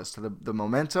third was to the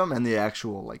momentum and the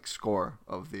actual like score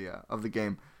of the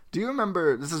game. Do you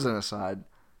remember, this is an aside,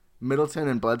 Middleton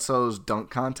and Bledsoe's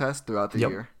dunk contest throughout the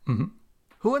year? Mm-hmm.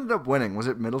 Who ended up winning? Was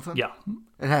it Middleton? Yeah.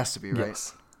 It has to be, right?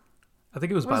 Yes. I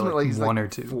think it was by like one or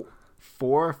two.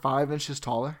 4 or 5 inches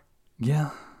taller?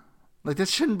 Yeah. Like, this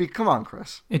shouldn't be... Come on,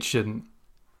 Chris. It shouldn't.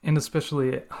 And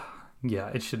especially... Yeah,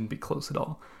 it shouldn't be close at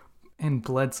all. And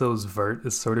Bledsoe's vert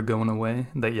is sort of going away.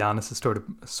 That Giannis is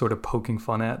sort of poking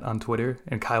fun at on Twitter.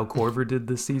 And Kyle Korver did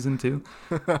this season, too.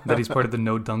 That he's part of the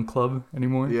no dunk club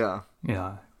anymore. Yeah.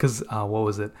 Yeah. Because, what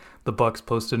was it? The Bucks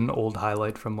posted an old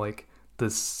highlight from, like, the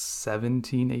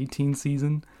 17-18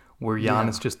 season where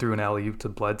Giannis just threw an alley-oop to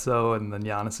Bledsoe, and then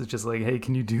Giannis is just like, hey,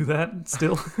 can you do that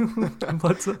still?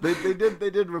 Bledsoe? They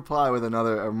did reply with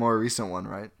a more recent one,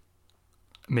 right?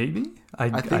 Maybe?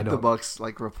 I think the Bucks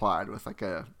like replied with like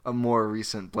a more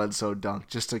recent Bledsoe dunk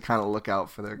just to kind of look out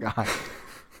for their guy.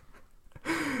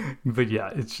 But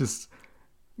yeah, it's just,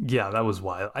 yeah, that was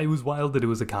wild. It was wild that it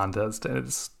was a contest,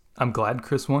 and I'm glad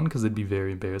Chris won because it'd be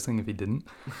very embarrassing if he didn't.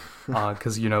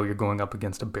 Because, you're going up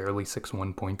against a barely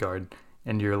 6'1" point guard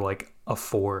and you're like a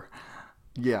 4.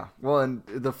 Yeah. Well, and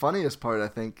the funniest part, I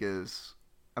think, is,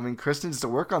 I mean, Chris needs to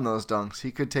work on those dunks.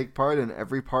 He could take part in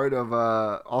every part of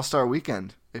All-Star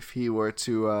Weekend if he were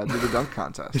to do the dunk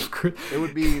contest. It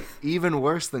would be even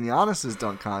worse than Giannis's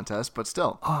dunk contest, but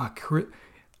still.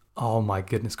 Oh, my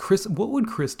goodness. Chris, what would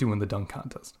Chris do in the dunk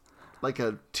contest? Like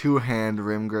a 2-hand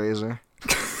rim grazer.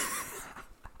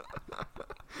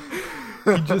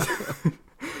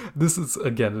 This is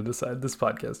again an aside. This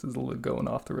podcast is a little going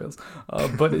off the rails,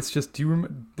 but it's just. Do you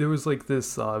remember? There was like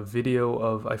this video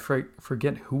of I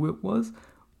forget who it was.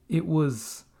 It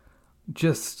was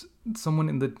just someone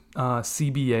in the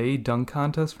CBA dunk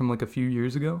contest from like a few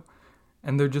years ago,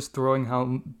 and they're just throwing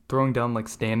down like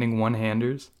standing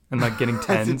one-handers and like getting 10s.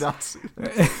 I did not see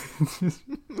that.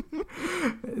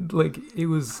 Like it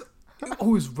was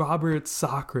Robert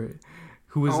Sacre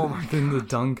who was in the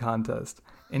dunk contest.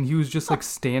 And he was just like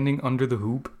standing under the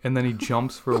hoop, and then he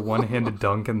jumps for a one-handed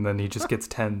dunk, and then he just gets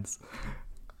 10s.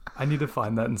 I need to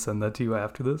find that and send that to you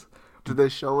after this. Did they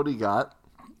show what he got?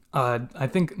 I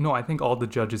think all the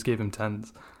judges gave him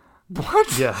 10s.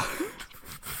 What? Yeah.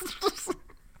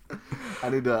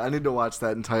 I need to watch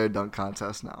that entire dunk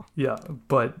contest now. Yeah,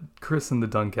 but Chris in the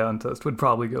dunk contest would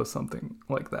probably go something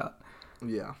like that.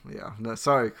 Yeah. No,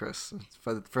 sorry, Chris,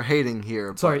 for hating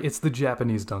here. Sorry, it's the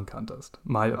Japanese dunk contest.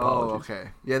 My apologies. Oh, okay.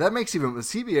 Yeah, that makes the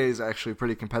CBA is actually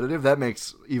pretty competitive. That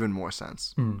makes even more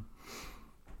sense. Mm.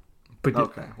 But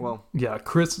okay, well. Yeah,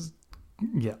 Chris,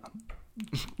 yeah.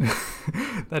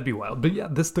 That'd be wild. But yeah,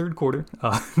 this third quarter,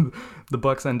 the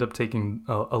Bucks end up taking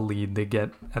a lead.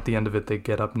 At the end of it, they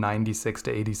get up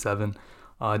 96-87.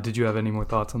 Did you have any more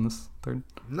thoughts on this third?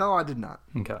 No, I did not.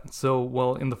 Okay. So,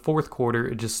 well, in the fourth quarter,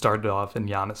 it just started off, and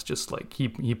Giannis just, like,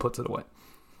 he puts it away.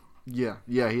 Yeah,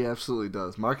 he absolutely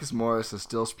does. Marcus Morris is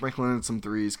still sprinkling in some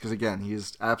threes, because, again, he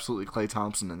is absolutely Klay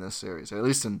Thompson in this series, at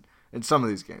least in some of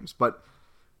these games. But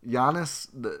Giannis,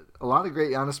 a lot of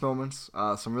great Giannis moments,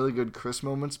 some really good Chris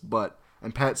moments,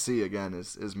 and Pat C, again,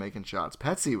 is making shots.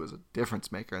 Pat C was a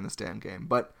difference maker in this damn game,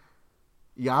 but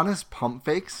Giannis pump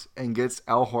fakes and gets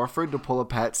Al Horford to pull a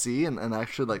Pat C and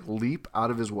actually like leap out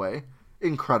of his way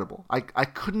incredible. I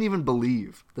couldn't even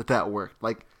believe that worked.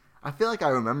 Like, I feel like I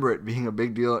remember it being a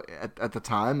big deal at the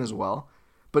time as well.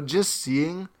 But just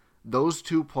seeing those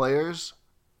two players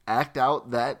act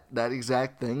out that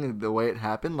exact thing and the way it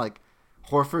happened, like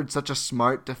Horford, such a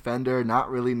smart defender, not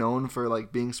really known for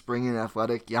like being springy and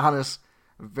athletic. Giannis,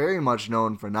 very much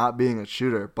known for not being a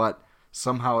shooter, but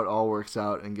somehow it all works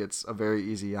out and gets a very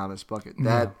easy Giannis bucket.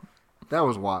 That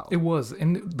was wild. It was.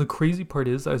 And the crazy part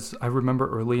is, as I remember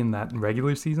early in that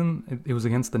regular season, it was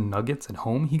against the Nuggets at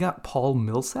home. He got Paul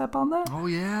Millsap on that. Oh,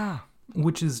 yeah.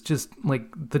 Which is just, like,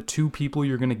 the two people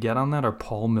you're going to get on that are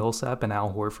Paul Millsap and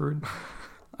Al Horford.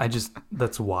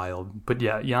 That's wild. But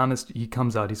yeah, Giannis, he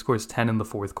comes out, he scores 10 in the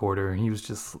fourth quarter, and he was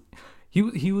just, he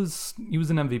was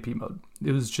in MVP mode.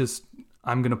 It was just,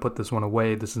 I'm going to put this one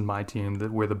away. This is my team.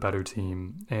 We're the better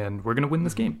team, and we're going to win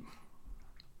this game.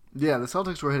 Yeah, the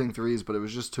Celtics were hitting threes, but it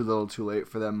was just too little too late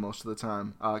for them most of the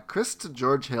time. Chris to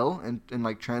George Hill in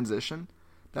like transition,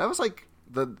 that was like,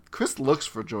 Chris looks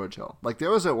for George Hill. Like, there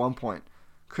was at one point,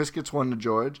 Chris gets one to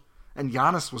George, and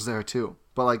Giannis was there too.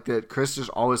 But like that, Chris just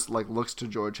always like looks to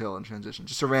George Hill in transition.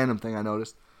 Just a random thing I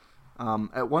noticed.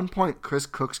 At one point, Chris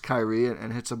cooks Kyrie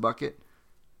and hits a bucket.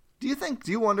 Do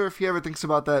you wonder if he ever thinks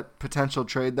about that potential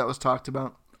trade that was talked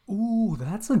about? Ooh,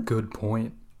 that's a good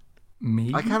point.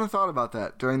 Maybe. I kind of thought about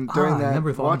that during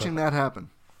that, watching that happen.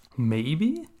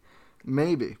 Maybe.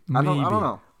 I don't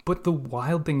know. But the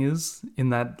wild thing is,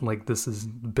 in that, like, this is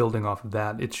building off of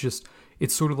that.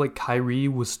 It's sort of like Kyrie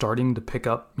was starting to pick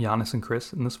up Giannis and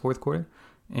Chris in this fourth quarter,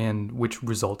 and which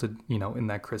resulted, in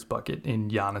that Chris bucket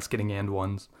and Giannis getting and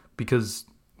ones because,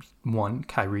 one,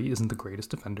 Kyrie isn't the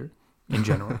greatest defender in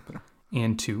general,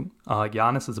 and two,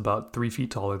 Giannis is about 3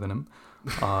 feet taller than him,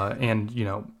 and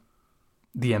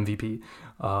the MVP.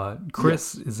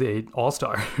 Chris is a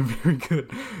all-star,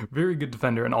 very good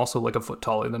defender, and also like a foot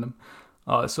taller than him.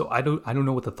 So I don't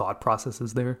know what the thought process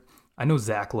is there. I know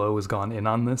Zach Lowe has gone in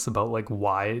on this about like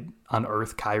why on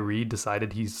earth Kyrie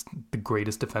decided he's the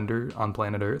greatest defender on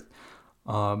planet Earth.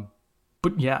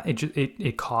 But yeah,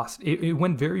 it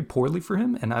went very poorly for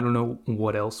him, and I don't know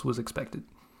what else was expected.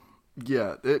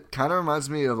 Yeah, it kind of reminds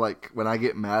me of like when I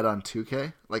get mad on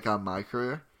 2K, like on my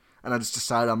career, and I just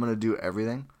decide I'm going to do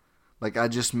everything. Like, I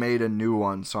just made a new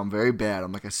one, so I'm very bad.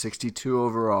 I'm like a 62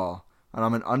 overall, and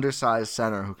I'm an undersized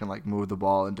center who can like move the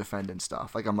ball and defend and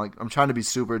stuff. I'm trying to be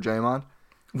super Draymond.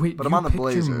 Wait, but I'm on the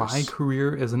Blazers. My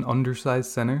career as an undersized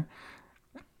center?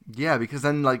 Yeah, because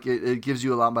then like it gives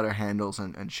you a lot better handles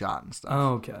and shot and stuff.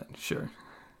 Oh, okay, sure.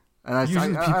 And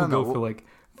usually people go for like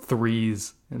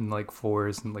threes and like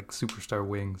fours and like superstar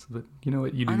wings, but you know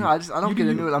what you do. I know. I don't get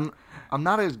into it. I'm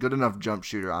not a good enough jump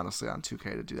shooter, honestly, on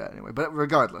 2K to do that anyway. But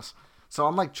regardless, so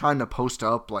I'm like trying to post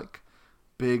up like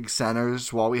big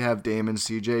centers while we have Dame and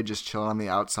CJ just chilling on the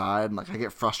outside, and like I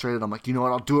get frustrated. I'm like, you know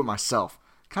what? I'll do it myself.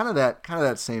 Kind of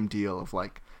that same deal of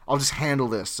like I'll just handle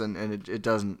this, and it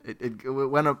doesn't. It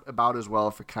went about as well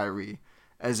for Kyrie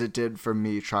as it did for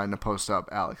me trying to post up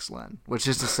Alex Len, which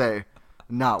is to say,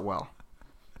 not well.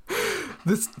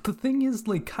 The thing is,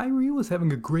 like, Kyrie was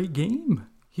having a great game.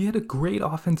 He had a great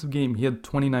offensive game. He had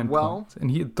 29 points, and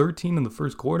he had 13 in the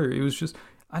first quarter. It was just,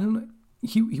 I don't know,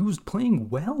 he was playing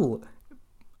well.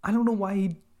 I don't know why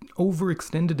he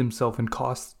overextended himself and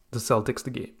cost the Celtics the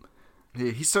game.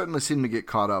 He certainly seemed to get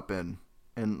caught up in,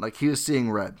 and like he was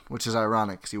seeing red, which is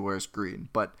ironic because he wears green.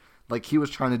 But like he was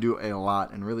trying to do a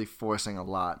lot and really forcing a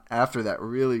lot after that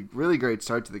really, really great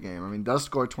start to the game. I mean, does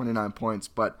score 29 points,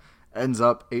 but ends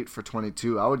up 8 for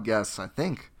 22. I would guess, I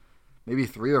think, maybe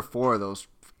 3 or 4 of those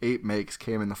 8 makes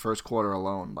came in the first quarter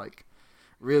alone. Like,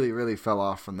 really, really fell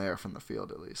off from there, from the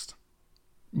field at least.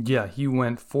 Yeah, he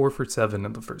went 4 for 7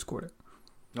 in the first quarter.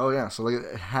 Oh, yeah, so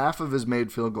like half of his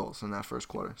made field goals in that first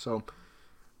quarter. So,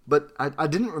 but I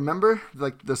didn't remember,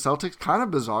 like, the Celtics kind of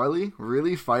bizarrely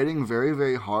really fighting very,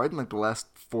 very hard in, like, the last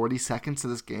 40 seconds of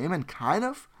this game and kind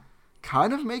of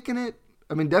making it,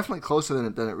 I mean, definitely closer than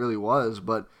it really was,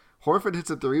 but Horford hits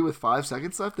a 3 with 5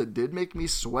 seconds left that did make me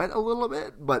sweat a little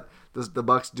bit, but the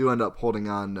Bucks do end up holding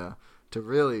on to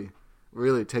really,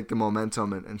 really take the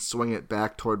momentum and swing it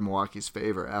back toward Milwaukee's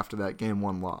favor after that Game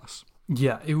 1 loss.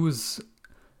 Yeah, it was,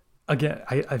 again,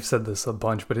 I've said this a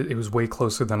bunch, but it was way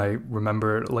closer than I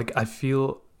remember. Like, I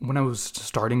feel when I was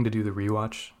starting to do the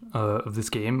rewatch of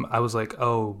this game, I was like,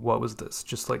 oh, what was this?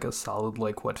 Just like a solid,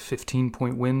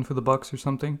 15-point win for the Bucks or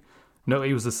something? No,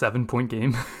 it was a 7-point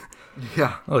game.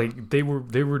 Yeah, like they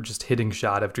were just hitting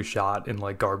shot after shot in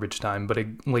like garbage time. But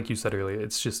like you said earlier,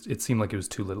 it seemed like it was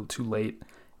too little, too late,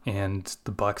 and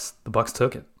the Bucks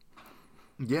took it.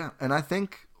 Yeah, and I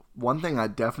think one thing I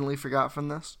definitely forgot from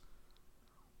this,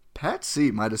 Pat C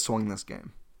might have swung this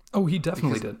game. Oh, he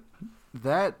definitely did.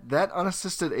 That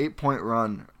unassisted 8-point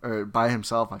run, or by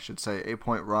himself, I should say,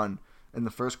 8-point run in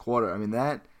the first quarter. I mean,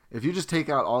 that if you just take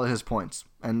out all of his points,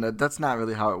 and that's not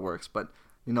really how it works, but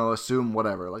assume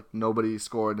whatever, like nobody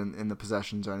scored in the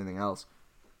possessions or anything else,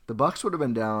 the Bucks would have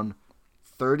been down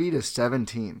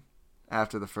 30-17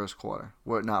 after the first quarter,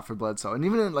 were it not for Bledsoe. And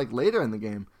even later in the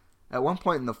game, at one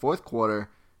point in the fourth quarter,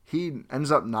 he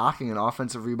ends up knocking an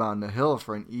offensive rebound to Hill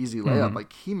for an easy layup. Mm-hmm.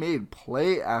 He made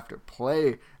play after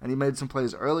play, and he made some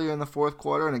plays earlier in the fourth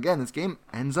quarter. And again, this game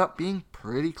ends up being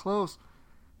pretty close.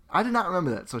 I did not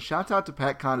remember that. So shout out to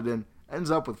Pat Connaughton.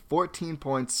 Ends up with 14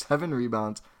 points, 7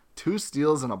 rebounds, 2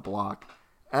 steals, and a block.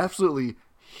 Absolutely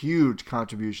huge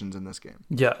contributions in this game.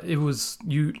 Yeah, it was.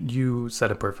 You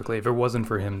said it perfectly. If it wasn't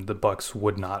for him, the Bucks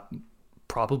would not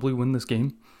probably win this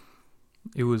game.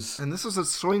 It was, and this was a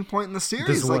swing point in the series.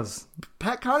 This was.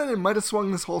 Pat Connaughton might have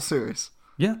swung this whole series.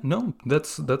 Yeah, no,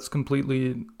 that's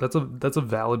completely that's a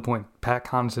valid point. Pat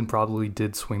Connaughton probably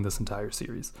did swing this entire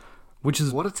series, which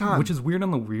is what a time. Which is weird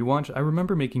on the rewatch. I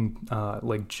remember making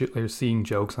seeing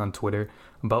jokes on Twitter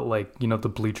about the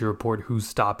Bleacher Report, who's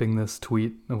stopping this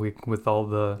tweet with all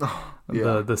the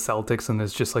Celtics, and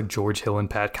it's just George Hill and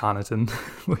Pat Connaughton,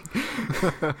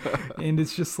 and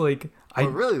it's just But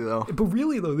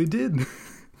really though, they did.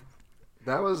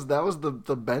 That was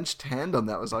the bench tandem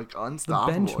that was unstoppable.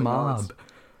 The bench mob.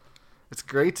 It's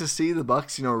great to see the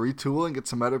Bucks, retool and get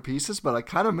some better pieces, but I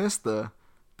kind of miss the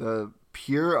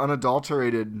pure,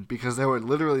 unadulterated, because there were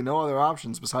literally no other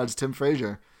options besides Tim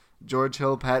Frazier, George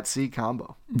Hill, Pat C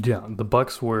combo. Yeah, the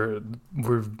Bucks were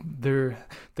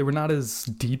not as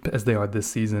deep as they are this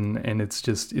season, and it's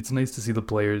nice to see the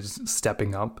players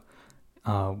stepping up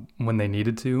when they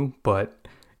needed to, but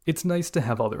it's nice to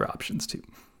have other options too.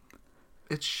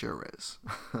 It sure is.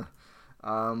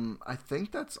 I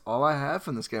think that's all I have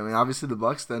from this game. I mean, obviously the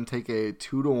Bucks then take a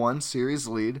 2-1 series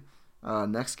lead.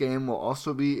 Next game will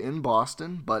also be in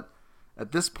Boston, but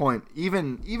at this point,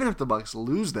 even if the Bucks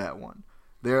lose that one,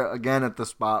 they're again at the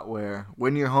spot where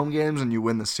win your home games and you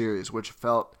win the series, which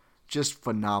felt just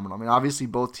phenomenal. I mean, obviously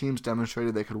both teams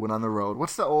demonstrated they could win on the road.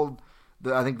 What's the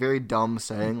I think very dumb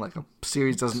saying, a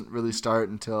series doesn't really start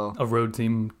until a road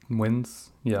team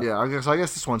wins. Yeah. Yeah. I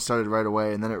guess this one started right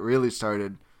away, and then it really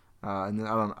started. And then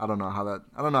I don't know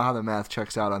how the math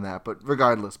checks out on that, but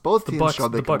regardless, both teams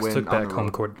showed they could win. The Bucks took back home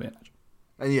court advantage.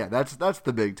 And yeah, that's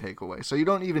the big takeaway. So you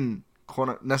don't even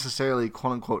necessarily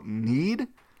quote unquote need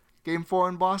Game 4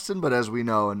 in Boston, but as we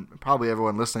know, and probably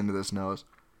everyone listening to this knows,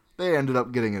 they ended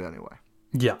up getting it anyway.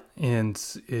 Yeah, and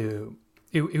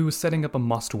it was setting up a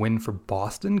must-win for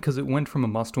Boston, because it went from a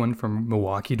must-win for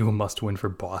Milwaukee to a must-win for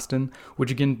Boston,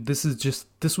 which again, this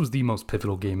was the most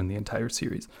pivotal game in the entire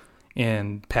series.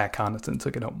 And Pat Connaughton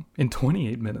took it home in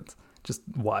 28 minutes. Just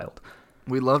wild.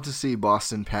 We love to see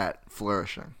Boston Pat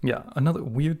flourishing. Yeah, another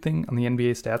weird thing on the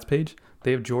NBA stats page,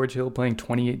 they have George Hill playing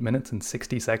 28 minutes and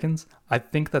 60 seconds. I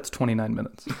think that's 29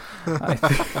 minutes.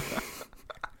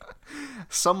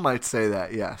 Some might say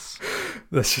that, yes.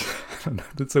 I don't know,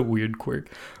 that's a weird quirk.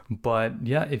 But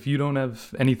yeah, if you don't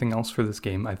have anything else for this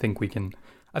game, I think we can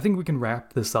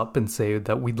wrap this up and say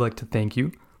that we'd like to thank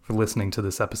you for listening to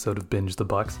this episode of Binge the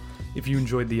Bucks. If you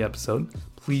enjoyed the episode,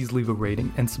 please leave a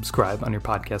rating and subscribe on your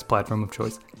podcast platform of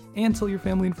choice, and tell your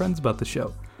family and friends about the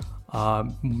show.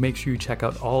 Make sure you check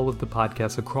out all of the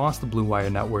podcasts across the Blue Wire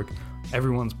Network.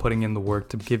 Everyone's putting in the work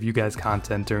to give you guys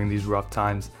content during these rough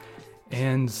times.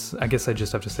 And I guess I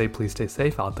just have to say, please stay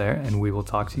safe out there, and we will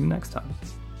talk to you next time.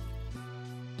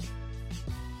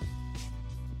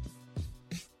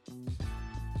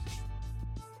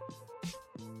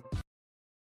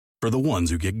 For the ones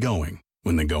who get going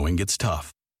when the going gets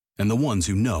tough, and the ones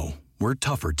who know we're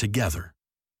tougher together.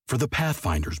 For the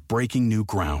Pathfinders breaking new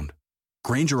ground,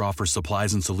 Grainger offers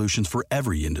supplies and solutions for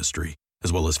every industry,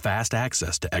 as well as fast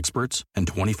access to experts and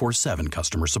 24/7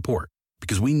 customer support.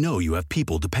 Because we know you have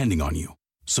people depending on you,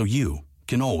 so you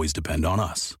can always depend on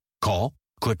us. Call,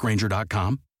 click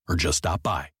Grainger.com, or just stop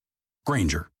by.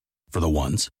 Grainger, for the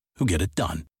ones who get it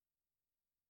done.